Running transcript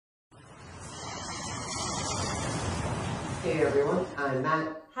Hey everyone, I'm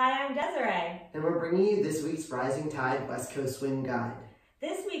Matt. Hi, I'm Desiree. And we're bringing you this week's Rising Tide West Coast Swing Guide.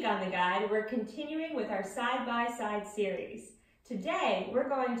 This week on the guide, we're continuing with our side-by-side series. Today, we're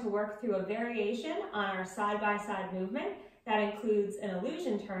going to work through a variation on our side-by-side movement that includes an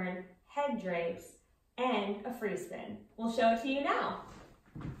illusion turn, head drapes, and a free spin. We'll show it to you now.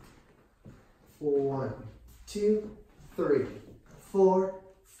 1, 2, 3, 4,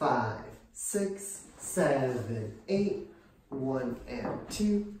 5, 6, 7, 8, 1 and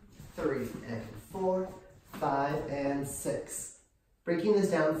 2, 3 and 4, 5 and 6. Breaking this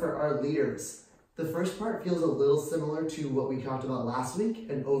down for our leaders. The first part feels a little similar to what we talked about last week,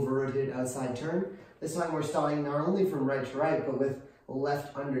 an over-rotated outside turn. This time we're starting not only from right to right, but with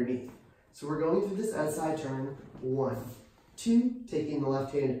left underneath. So we're going through this outside turn, 1, 2, taking the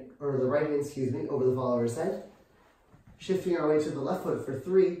left hand, or the right hand, excuse me, over the follower's head. Shifting our way to the left foot for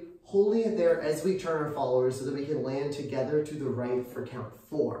 3, holding it there as we turn our followers so that we can land together to the right for count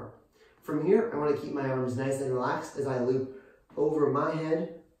 4. From here, I want to keep my arms nice and relaxed as I loop over my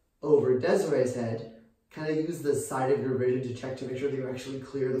head, over Desiree's head. Kind of use the side of your vision to check to make sure that you actually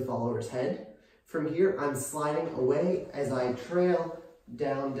clear the follower's head. From here, I'm sliding away as I trail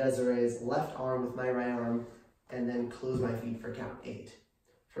down Desiree's left arm with my right arm and then close my feet for count 8.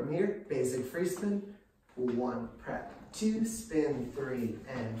 From here, basic free spin, 1, prep, 2, spin, 3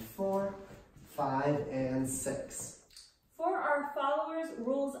 and 4, 5 and 6. For our followers'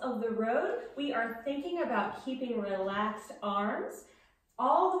 rules of the road, we are thinking about keeping relaxed arms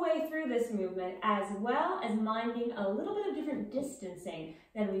all the way through this movement, as well as minding a little bit of different distancing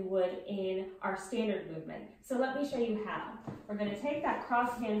than we would in our standard movement. So let me show you how. We're going to take that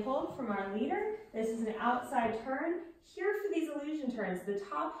cross hand hold from our leader. This is an outside turn. Here for these illusion turns, the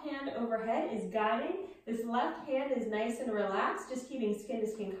top hand overhead is guiding. This left hand is nice and relaxed, just keeping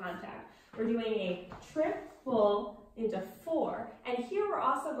skin-to-skin contact. We're doing a triple into 4. And here we're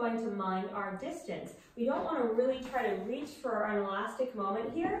also going to mind our distance. We don't want to really try to reach for an elastic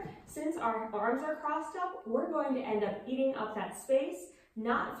moment here. Since our arms are crossed up, we're going to end up eating up that space,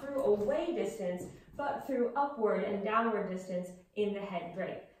 not through away distance, but through upward and downward distance in the head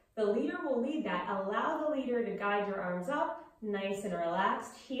drape. The leader will lead that. Allow the leader to guide your arms up, nice and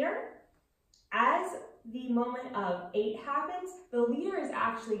relaxed here. As the moment of 8 happens, the leader is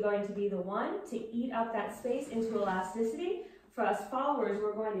actually going to be the one to eat up that space into elasticity. For us followers,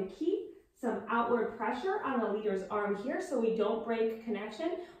 we're going to keep some outward pressure on the leader's arm here so we don't break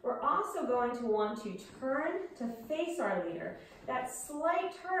connection. We're also going to want to turn to face our leader. That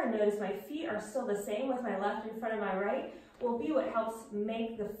slight turn, notice my feet are still the same with my left in front of my right, will be what helps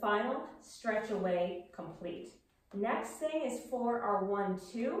make the final stretch away complete. Next thing is for our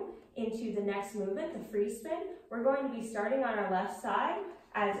 1-2 into the next movement, the free spin. We're going to be starting on our left side.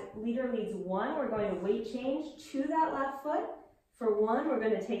 As leader leads 1, we're going to weight change to that left foot. For 1, we're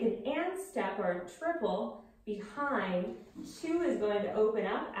going to take an and step or a triple behind. 2 is going to open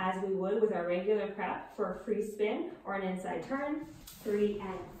up as we would with our regular prep for a free spin or an inside turn. 3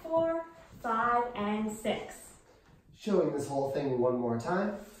 and 4, 5 and 6. Showing this whole thing one more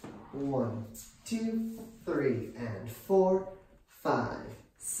time. 1, 2, 3 and 4, 5,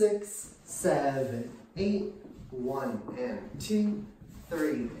 6, 7, 8, 1 and 2, 3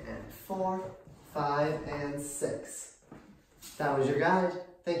 and 4, 5 and 6. That was your guide.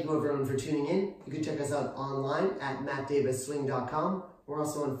 Thank you everyone for tuning in. You can check us out online at mattdavisswing.com. We're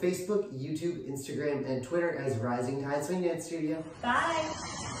also on Facebook, YouTube, Instagram, and Twitter as Rising Tide Swing Dance Studio. Bye!